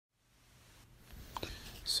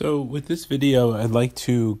So with this video, I'd like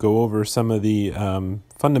to go over some of the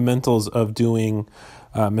fundamentals of doing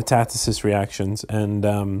metathesis reactions.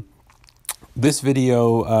 And this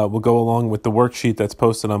video will go along with the worksheet that's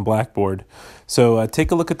posted on Blackboard. So take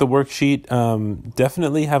a look at the worksheet.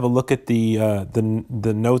 Definitely have a look at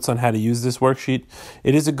the notes on how to use this worksheet.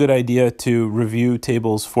 It is a good idea to review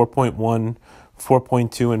tables 4.1,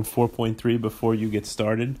 4.2, and 4.3 before you get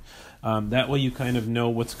started. That way you kind of know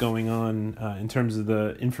what's going on in terms of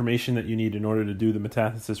the information that you need in order to do the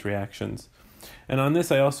metathesis reactions. And on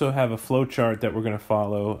this, I also have a flow chart that we're going to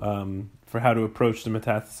follow for how to approach the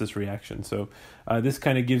metathesis reaction. So this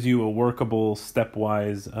kind of gives you a workable,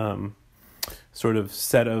 stepwise sort of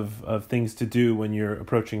set of things to do when you're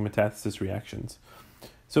approaching metathesis reactions.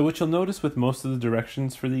 So what you'll notice with most of the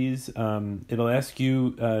directions for these, it'll ask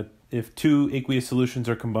you if two aqueous solutions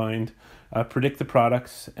are combined, predict the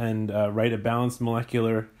products, and write a balanced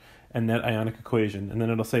molecular and net ionic equation. And then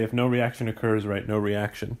it'll say if no reaction occurs, write no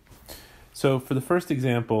reaction. So for the first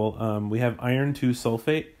example, we have iron 2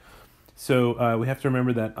 sulfate. So we have to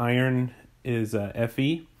remember that iron is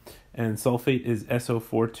Fe and sulfate is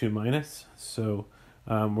SO4 2-. So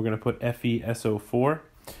we're going to put FeSO4.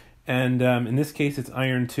 And in this case, it's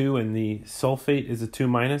iron 2 and the sulfate is a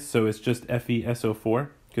 2-, so it's just FeSO4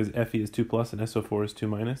 because Fe is 2+ and SO4 is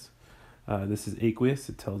 2-. This is aqueous,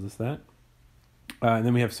 it tells us that. And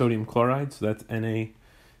then we have sodium chloride, so that's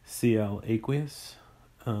NaCl aqueous.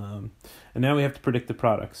 And now we have to predict the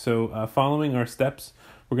product. So following our steps,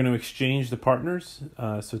 we're going to exchange the partners.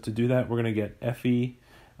 So to do that, we're going to get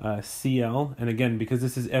FeCl. And again, because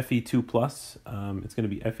this is Fe2+, it's going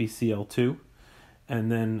to be FeCl2. And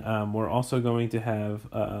then we're also going to have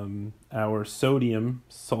our sodium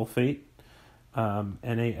sulfate,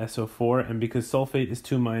 NaSO4, and because sulfate is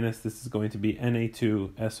 2-, this is going to be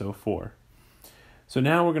Na2SO4. So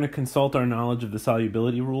now we're going to consult our knowledge of the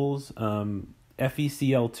solubility rules.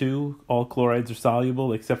 FeCl2, all chlorides are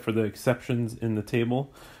soluble except for the exceptions in the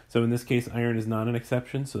table. So in this case, iron is not an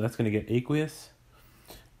exception, so that's going to get aqueous.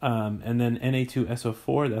 And then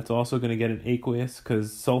Na2SO4, that's also going to get an aqueous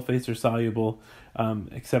because sulfates are soluble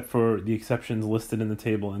except for the exceptions listed in the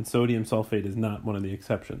table, and sodium sulfate is not one of the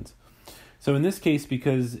exceptions. So in this case,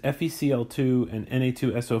 because FeCl2 and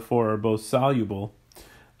Na2SO4 are both soluble,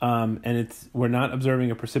 and we're not observing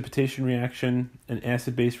a precipitation reaction, an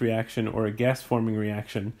acid-base reaction, or a gas-forming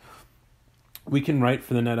reaction, we can write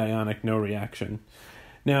for the net ionic no reaction.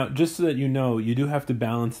 Now, just so that you know, you do have to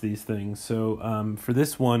balance these things. So for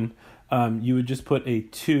this one, you would just put a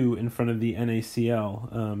 2 in front of the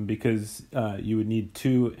NaCl because you would need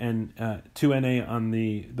 2 Na on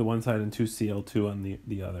the one side and 2 Cl2 on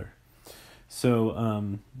the other.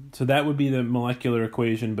 So so that would be the molecular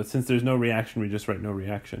equation, but since there's no reaction, we just write no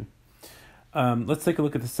reaction. Let's take a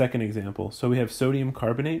look at the second example. So we have sodium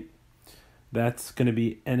carbonate. That's going to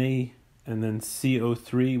be Na and then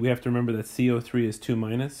CO3. We have to remember that CO3 is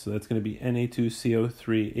 2-, so that's going to be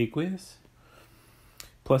Na2CO3 aqueous.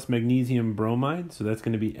 Plus magnesium bromide, so that's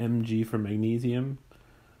going to be Mg for magnesium.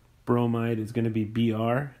 Bromide is going to be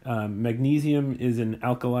Br. Magnesium is an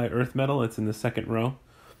alkali earth metal. It's in the second row.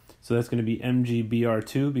 So that's going to be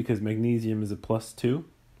MgBr2 because magnesium is a +2.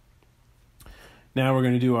 Now we're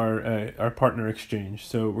going to do our partner exchange.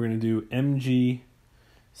 So we're going to do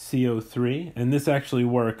MgCO3, and this actually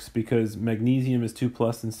works because magnesium is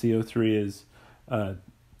 2+ and CO3 is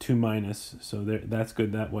 2-, so that's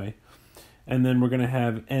good that way. And then we're going to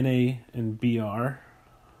have Na and Br,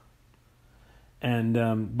 and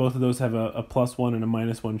both of those have a +1 and a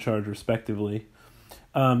 -1 charge respectively.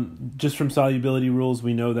 Just from solubility rules,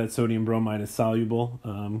 we know that sodium bromide is soluble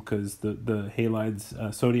because the halides,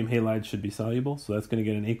 sodium halides should be soluble, so that's going to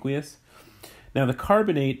get an aqueous. Now the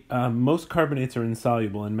carbonate, most carbonates are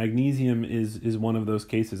insoluble, and magnesium is one of those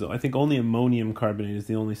cases. I think only ammonium carbonate is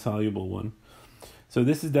the only soluble one. So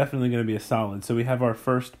this is definitely going to be a solid. So we have our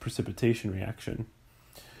first precipitation reaction.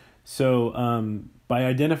 So by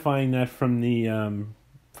identifying that from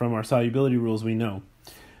our solubility rules, we know.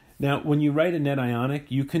 Now, when you write a net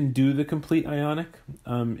ionic, you can do the complete ionic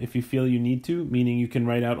if you feel you need to, meaning you can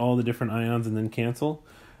write out all the different ions and then cancel.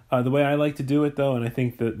 The way I like to do it, though, and I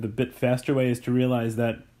think the bit faster way, is to realize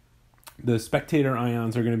that the spectator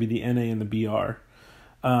ions are going to be the Na and the Br.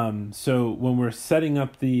 So when we're setting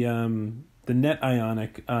up the net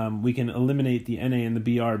ionic, we can eliminate the Na and the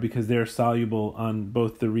Br because they're soluble on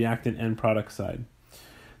both the reactant and product side.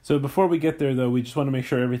 So before we get there, though, we just want to make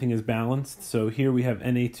sure everything is balanced. So here we have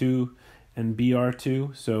Na2 and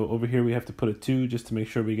Br2. So over here we have to put a 2 just to make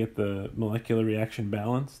sure we get the molecular reaction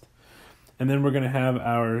balanced. And then we're going to have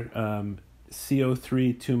our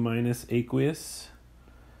CO3 2- aqueous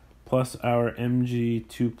plus our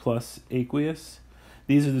Mg2 plus aqueous.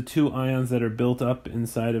 These are the two ions that are built up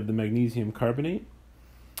inside of the magnesium carbonate.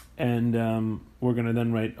 And we're going to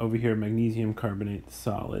then write over here magnesium carbonate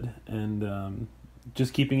solid. And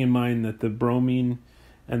just keeping in mind that the bromine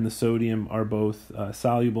and the sodium are both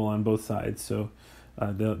soluble on both sides, so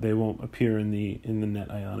they won't appear in the net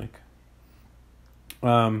ionic.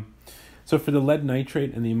 So for the lead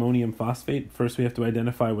nitrate and the ammonium phosphate, first we have to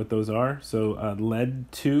identify what those are. So lead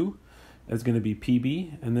 2 is going to be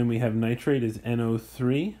Pb, and then we have nitrate is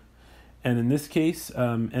NO3. And in this case,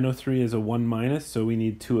 NO3 is a 1-, so we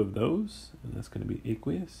need 2 of those, and that's going to be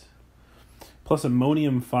aqueous. Plus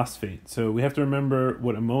ammonium phosphate. So we have to remember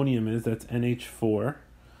what ammonium is, that's NH4.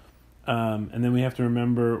 And then we have to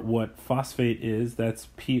remember what phosphate is, that's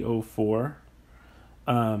PO4.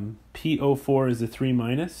 PO4 is a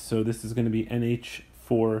 3-, so this is going to be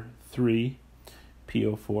NH4 3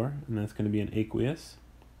 PO4, and that's going to be an aqueous.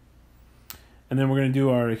 And then we're going to do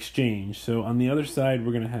our exchange. So on the other side,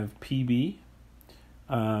 we're going to have Pb,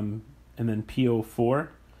 and then PO4.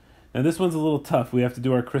 Now this one's a little tough. We have to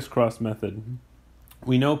do our crisscross method.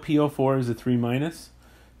 We know PO4 is a 3-,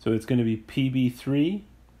 so it's going to be Pb3,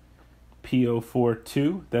 PO4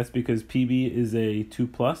 2. That's because Pb is a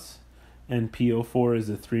 2+, and PO4 is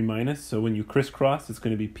a 3-. So when you crisscross, it's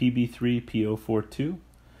going to be Pb3, PO4 2.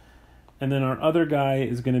 And then our other guy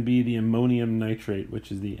is going to be the ammonium nitrate,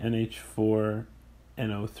 which is the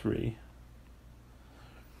NH4NO3.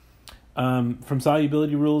 From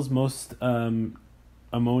solubility rules, most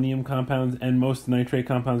ammonium compounds and most nitrate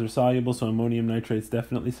compounds are soluble, so ammonium nitrate is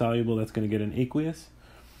definitely soluble. That's going to get an aqueous.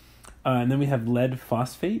 And then we have lead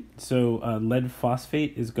phosphate. So lead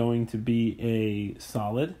phosphate is going to be a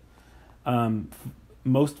solid.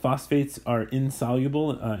 Most phosphates are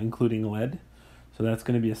insoluble, including lead. So that's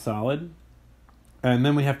going to be a solid. And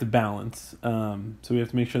then we have to balance. So we have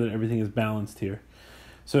to make sure that everything is balanced here.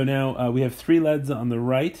 So now we have 3 leads on the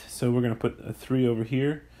right. So we're going to put a 3 over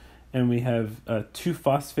here. And we have 2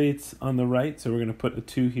 phosphates on the right. So we're going to put a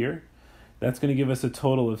 2 here. That's going to give us a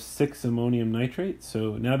total of 6 ammonium nitrate.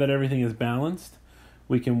 So now that everything is balanced,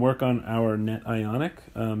 we can work on our net ionic.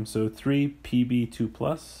 So 3 Pb2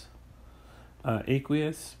 plus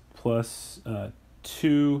aqueous plus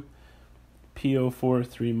 2 PO4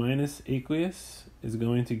 3- aqueous is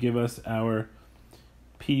going to give us our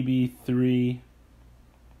Pb3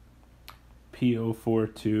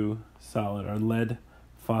 PO4 2 solid, our lead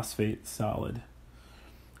phosphate solid.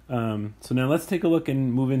 So now let's take a look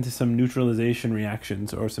and move into some neutralization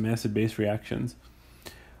reactions or some acid-base reactions.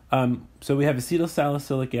 So we have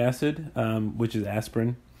acetylsalicylic acid, which is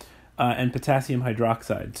aspirin, and potassium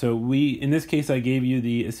hydroxide. So in this case, I gave you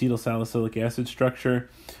the acetylsalicylic acid structure.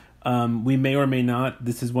 We may or may not.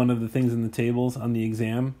 This is one of the things in the tables on the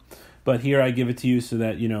exam. But here I give it to you so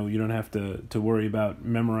that you don't have to worry about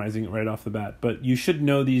memorizing it right off the bat. But you should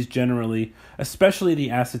know these generally, especially the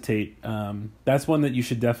acetate. That's one that you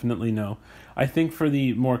should definitely know. I think for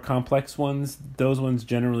the more complex ones, those ones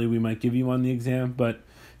generally we might give you on the exam, but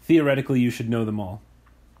theoretically you should know them all.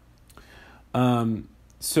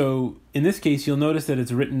 So in this case, you'll notice that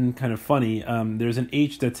it's written kind of funny. There's an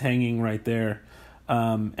H that's hanging right there.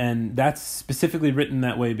 And that's specifically written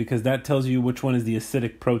that way because that tells you which one is the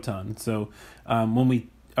acidic proton. So when we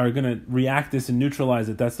are going to react this and neutralize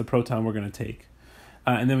it, that's the proton we're going to take.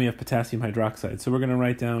 And then we have potassium hydroxide. So we're going to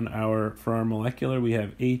write down for our molecular, we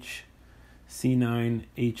have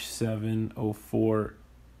HC9H7O4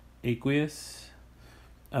 aqueous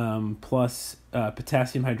plus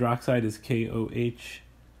potassium hydroxide is KOH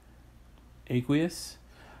aqueous.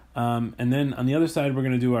 And then on the other side, we're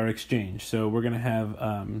going to do our exchange. So we're going to have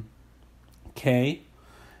K.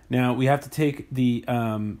 Now we have to take the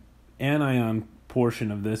anion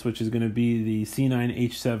portion of this, which is going to be the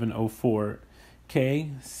C9H7O4. K,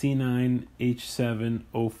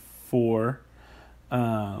 C9H7O4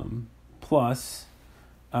 plus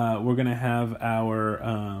we're going to have our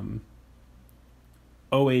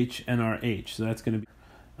OH and our H. So that's going to be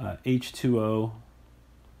H2O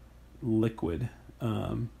liquid.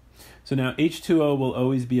 So now H2O will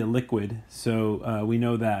always be a liquid, so we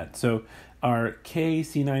know that. So our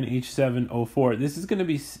KC9H7O4, this is going to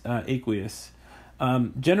be aqueous.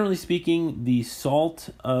 Generally speaking, the salt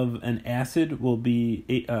of an acid will be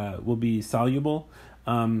soluble.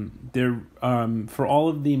 For all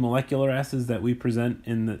of the molecular acids that we present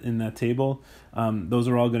in that table, those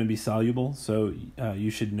are all going to be soluble. So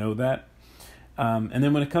you should know that. And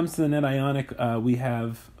then when it comes to the net ionic,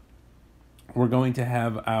 we're going to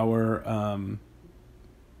have our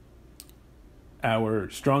our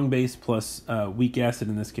strong base plus weak acid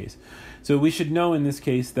in this case. So we should know in this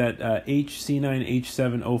case that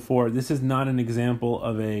HC9H7O4, this is not an example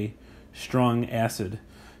of a strong acid.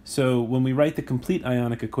 So when we write the complete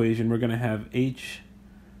ionic equation, we're going to have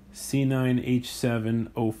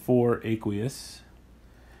HC9H7O4 aqueous.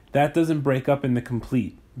 That doesn't break up in the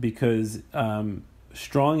complete because only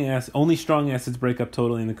strong acids break up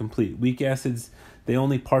totally in the complete. Weak acids, they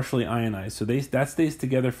only partially ionize. So that stays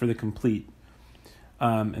together for the complete.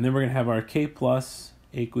 And then we're going to have our K plus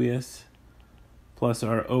aqueous plus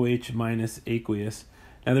our OH minus aqueous.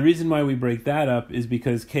 Now the reason why we break that up is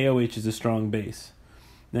because KOH is a strong base.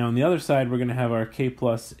 Now on the other side, we're going to have our K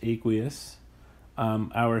plus aqueous,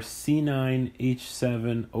 our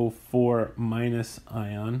C9H7O4 minus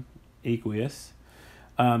ion aqueous.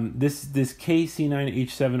 This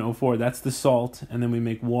KC9H7O4, that's the salt, and then we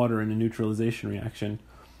make water in a neutralization reaction,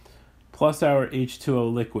 plus our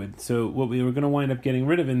H2O liquid. So what we were going to wind up getting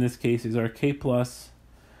rid of in this case is our K plus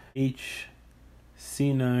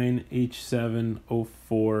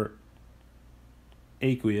HC9H7O4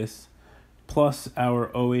 aqueous plus our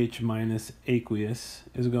OH minus aqueous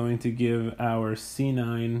is going to give our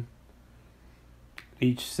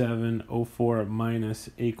C9H7O4 minus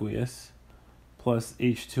aqueous plus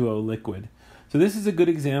H2O liquid. So this is a good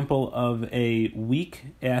example of a weak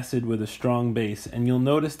acid with a strong base, and you'll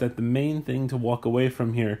notice that the main thing to walk away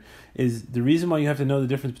from here is the reason why you have to know the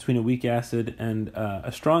difference between a weak acid and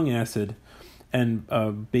a strong acid and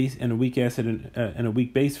a base and a weak acid and a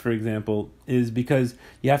weak base, for example, is because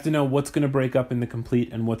you have to know what's going to break up in the complete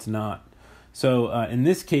and what's not. So in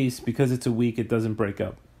this case, because it's a weak, it doesn't break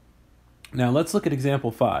up. Now let's look at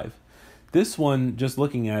example 5. This one, just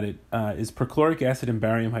looking at it, is perchloric acid and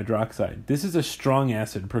barium hydroxide. This is a strong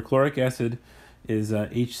acid. Perchloric acid is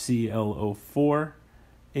HClO4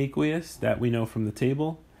 aqueous, that we know from the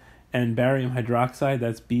table, and barium hydroxide,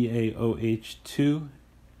 that's BaOH2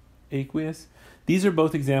 aqueous. These are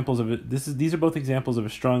both examples of it. These are both examples of a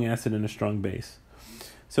strong acid and a strong base.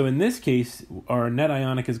 So in this case, our net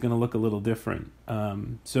ionic is going to look a little different.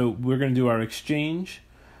 So we're going to do our exchange.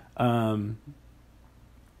 We're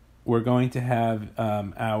going to have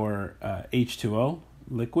our H2O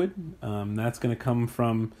liquid. That's going to come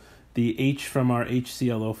from the H from our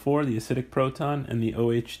HClO4, the acidic proton, and the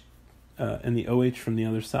OH from the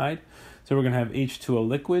other side. So we're going to have H2O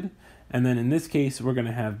liquid. And then in this case, we're going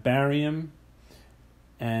to have barium,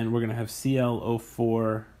 and we're going to have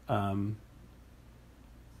ClO4 on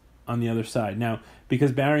the other side. Now,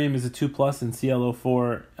 because barium is a 2 plus and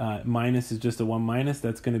ClO4 minus is just a 1 minus,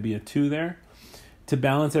 that's going to be a 2 there. To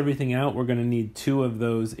balance everything out, we're going to need 2 of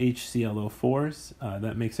those HClO4s.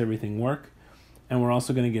 That makes everything work. And we're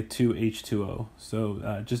also going to get 2 H2O.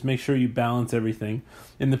 So just make sure you balance everything.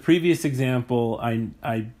 In the previous example,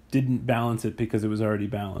 I didn't balance it because it was already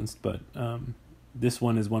balanced, but this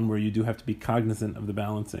one is one where you do have to be cognizant of the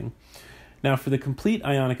balancing. Now for the complete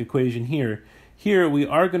ionic equation here we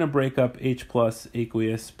are going to break up H plus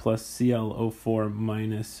aqueous plus ClO4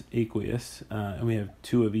 minus aqueous, and we have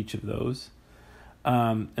 2 of each of those.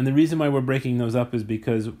 And the reason why we're breaking those up is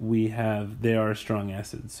because they are strong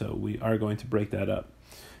acids, so we are going to break that up.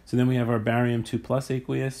 So then we have our barium 2 plus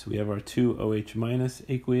aqueous, we have our 2 OH minus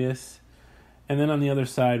aqueous, and then on the other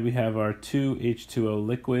side we have our 2 H2O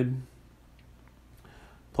liquid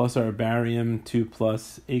plus our barium 2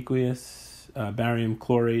 plus aqueous. Barium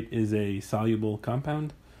chlorate is a soluble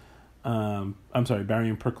compound. Barium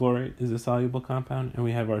perchlorate is a soluble compound, and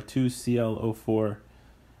we have our 2 ClO4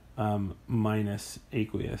 minus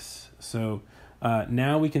aqueous. So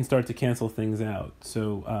now we can start to cancel things out.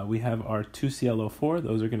 So we have our 2 ClO4;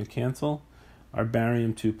 those are going to cancel. Our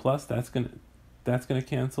barium 2 plus, that's going to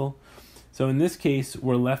cancel. So in this case,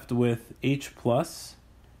 we're left with H plus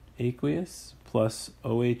aqueous plus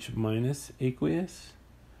OH minus aqueous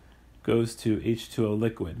goes to H2O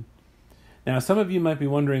liquid. Now, some of you might be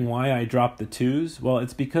wondering why I dropped the 2's. Well,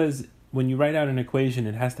 it's because when you write out an equation,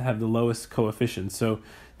 it has to have the lowest coefficient. So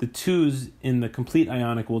the 2's in the complete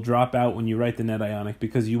ionic will drop out when you write the net ionic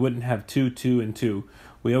because you wouldn't have 2, 2, and 2.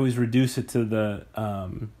 We always reduce it to the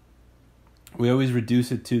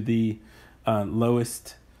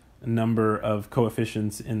lowest number of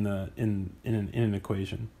coefficients in an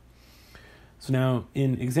equation. So now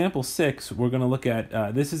in example 6, we're going to look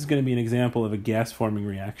at this is going to be an example of a gas forming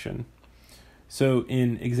reaction. So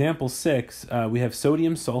in example 6, we have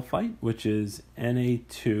sodium sulfite, which is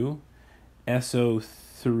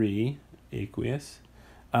Na2SO3 aqueous.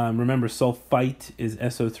 Remember, sulfite is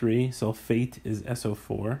SO3, sulfate is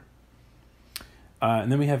SO4.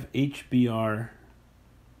 And then we have HBr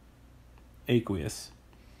aqueous.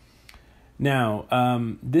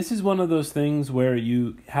 Now, this is one of those things where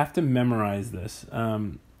you have to memorize this.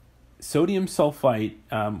 Sodium sulfite,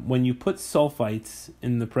 when you put sulfites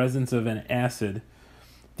in the presence of an acid,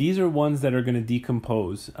 these are ones that are going to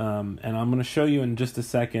decompose. And I'm going to show you in just a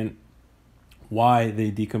second why they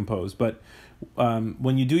decompose. But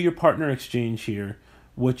when you do your partner exchange here,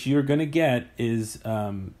 what you're going to get is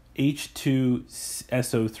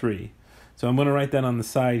H2SO3. So I'm going to write that on the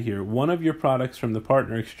side here. One of your products from the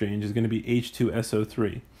partner exchange is going to be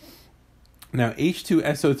H2SO3. Now,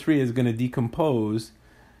 H2SO3 is going to decompose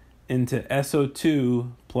into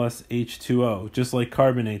SO2 plus H2O, just like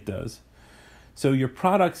carbonate does. So your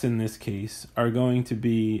products in this case are going to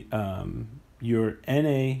be your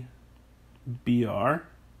NaBr,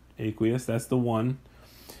 aqueous, that's the one.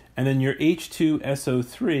 And then your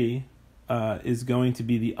H2SO3 is going to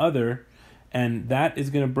be the other, and that is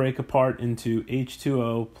going to break apart into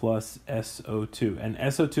H2O plus SO2. And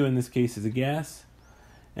SO2 in this case is a gas,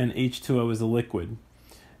 and H2O is a liquid.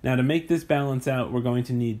 Now to make this balance out, we're going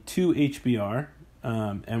to need 2 HBr,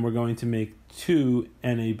 and we're going to make 2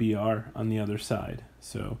 NaBr on the other side.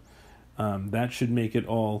 So that should make it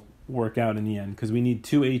all work out in the end, because we need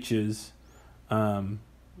 2 H's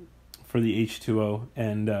for the H2O,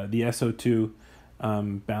 and the SO2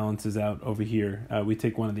 balances out over here. We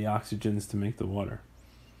take one of the oxygens to make the water.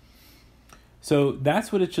 So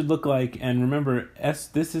that's what it should look like. And remember,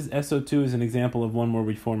 this is SO2 is an example of one where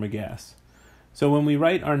we form a gas. So when we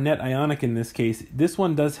write our net ionic in this case, this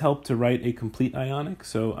one does help to write a complete ionic.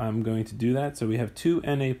 So I'm going to do that. So we have 2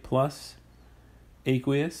 Na plus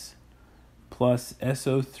aqueous plus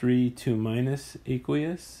SO3 2 minus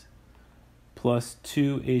aqueous plus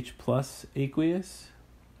 2H plus aqueous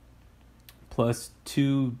plus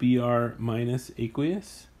 2Br minus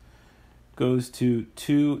aqueous goes to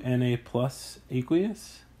 2 Na plus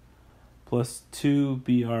aqueous plus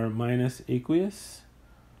 2Br minus aqueous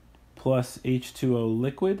plus H2O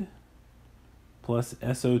liquid plus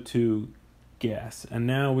SO2 gas. And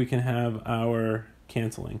now we can have our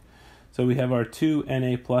canceling. So we have our 2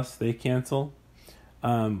 Na plus, they cancel.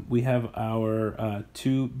 We have our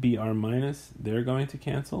 2Br minus, they're going to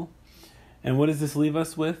cancel. And what does this leave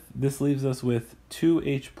us with? This leaves us with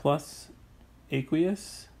 2H plus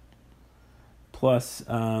aqueous plus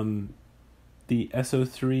the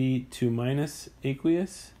SO3 2 minus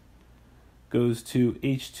aqueous goes to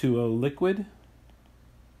H2O liquid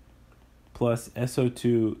plus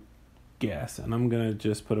SO2 gas. And I'm going to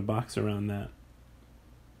just put a box around that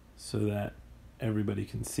so that everybody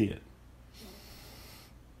can see it.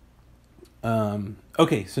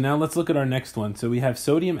 Okay, so now let's look at our next one. So we have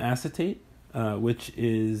sodium acetate, which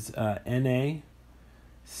is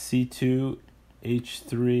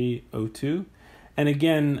NaC2H3O2. And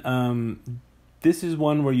again, this is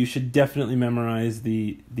one where you should definitely memorize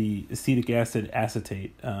the acetic acid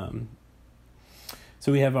acetate.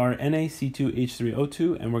 So we have our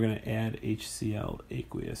NaC2H3O2, and we're going to add HCl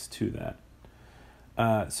aqueous to that.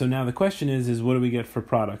 So now the question is what do we get for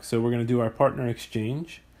products? So we're going to do our partner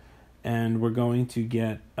exchange, and we're going to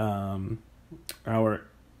get our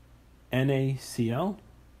NaCl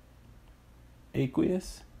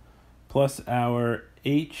aqueous plus our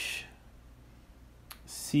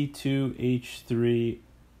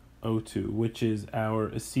HC2H3O2, which is our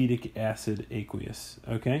acetic acid aqueous,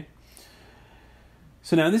 okay?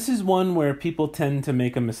 So now this is one where people tend to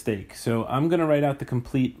make a mistake. So I'm going to write out the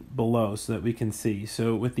complete below so that we can see.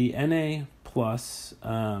 So with the Na plus,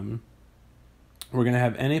 we're going to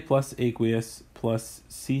have Na plus aqueous plus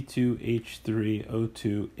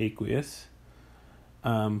C2H3O2 aqueous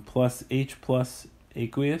plus H plus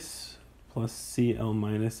aqueous plus Cl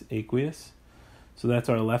minus aqueous. So that's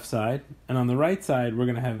our left side. And on the right side, we're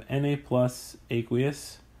going to have Na plus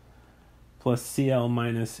aqueous plus Cl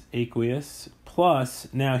minus aqueous plus,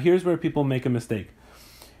 now here's where people make a mistake.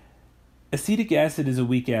 Acetic acid is a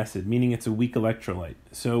weak acid, meaning it's a weak electrolyte.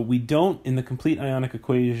 So we don't, in the complete ionic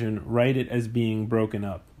equation, write it as being broken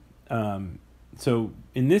up. So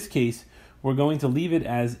in this case, we're going to leave it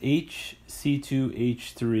as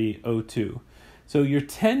HC2H3O2. So your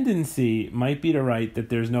tendency might be to write that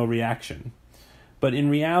there's no reaction. But in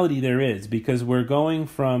reality, there is, because we're going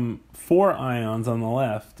from 4 ions on the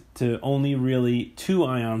left to only really 2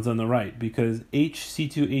 ions on the right, because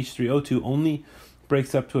HC2H3O2 only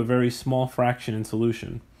breaks up to a very small fraction in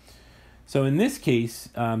solution. So in this case,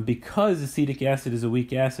 because acetic acid is a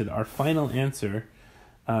weak acid, our final answer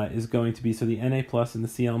is going to be, so the Na plus and the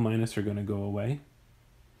Cl minus are going to go away,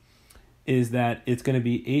 is that it's going to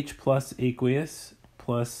be H plus aqueous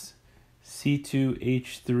plus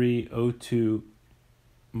C2H3O2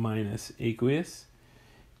 minus aqueous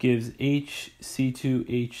gives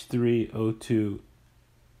HC2H3O2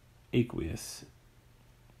 aqueous.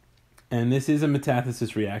 And this is a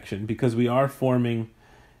metathesis reaction because we are forming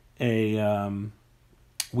a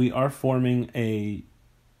weak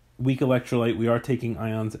electrolyte. We are taking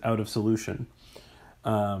ions out of solution.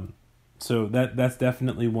 So that's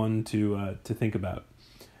definitely one to think about.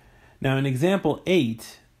 Now in example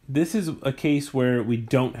 8, this is a case where we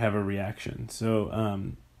don't have a reaction.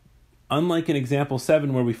 So unlike in example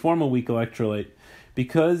 7 where we form a weak electrolyte,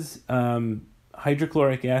 because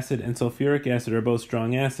hydrochloric acid and sulfuric acid are both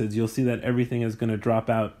strong acids, you'll see that everything is going to drop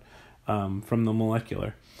out from the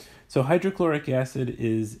molecular. So hydrochloric acid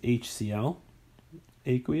is HCl,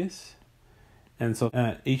 aqueous, and so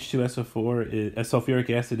H2SO4 is sulfuric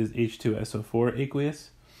acid is H2SO4 aqueous.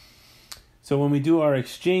 So when we do our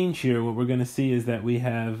exchange here, what we're going to see is that we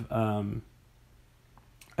have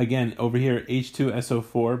again over here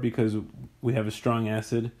H2SO4 because we have a strong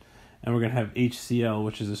acid, and we're going to have HCl,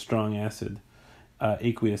 which is a strong acid,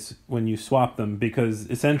 aqueous when you swap them, because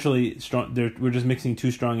essentially we're just mixing two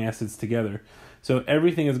strong acids together. So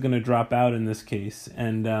everything is going to drop out in this case,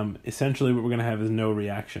 and essentially what we're going to have is no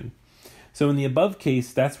reaction. So in the above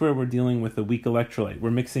case, that's where we're dealing with a weak electrolyte.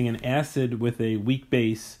 We're mixing an acid with a weak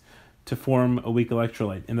base to form a weak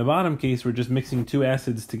electrolyte. In the bottom case, we're just mixing two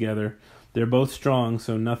acids together. They're both strong,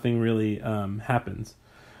 so nothing really happens.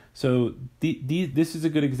 So this is a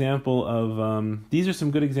good example of, these are some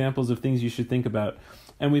good examples of things you should think about.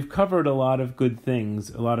 And we've covered a lot of good things,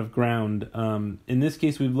 a lot of ground. In this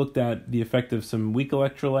case, we've looked at the effect of some weak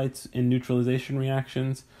electrolytes in neutralization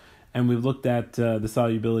reactions, and we've looked at the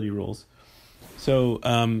solubility rules. So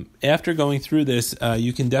after going through this,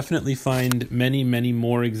 you can definitely find many, many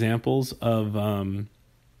more examples of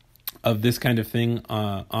this kind of thing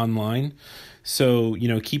online. So,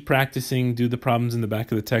 keep practicing, do the problems in the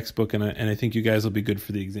back of the textbook, and I think you guys will be good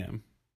for the exam.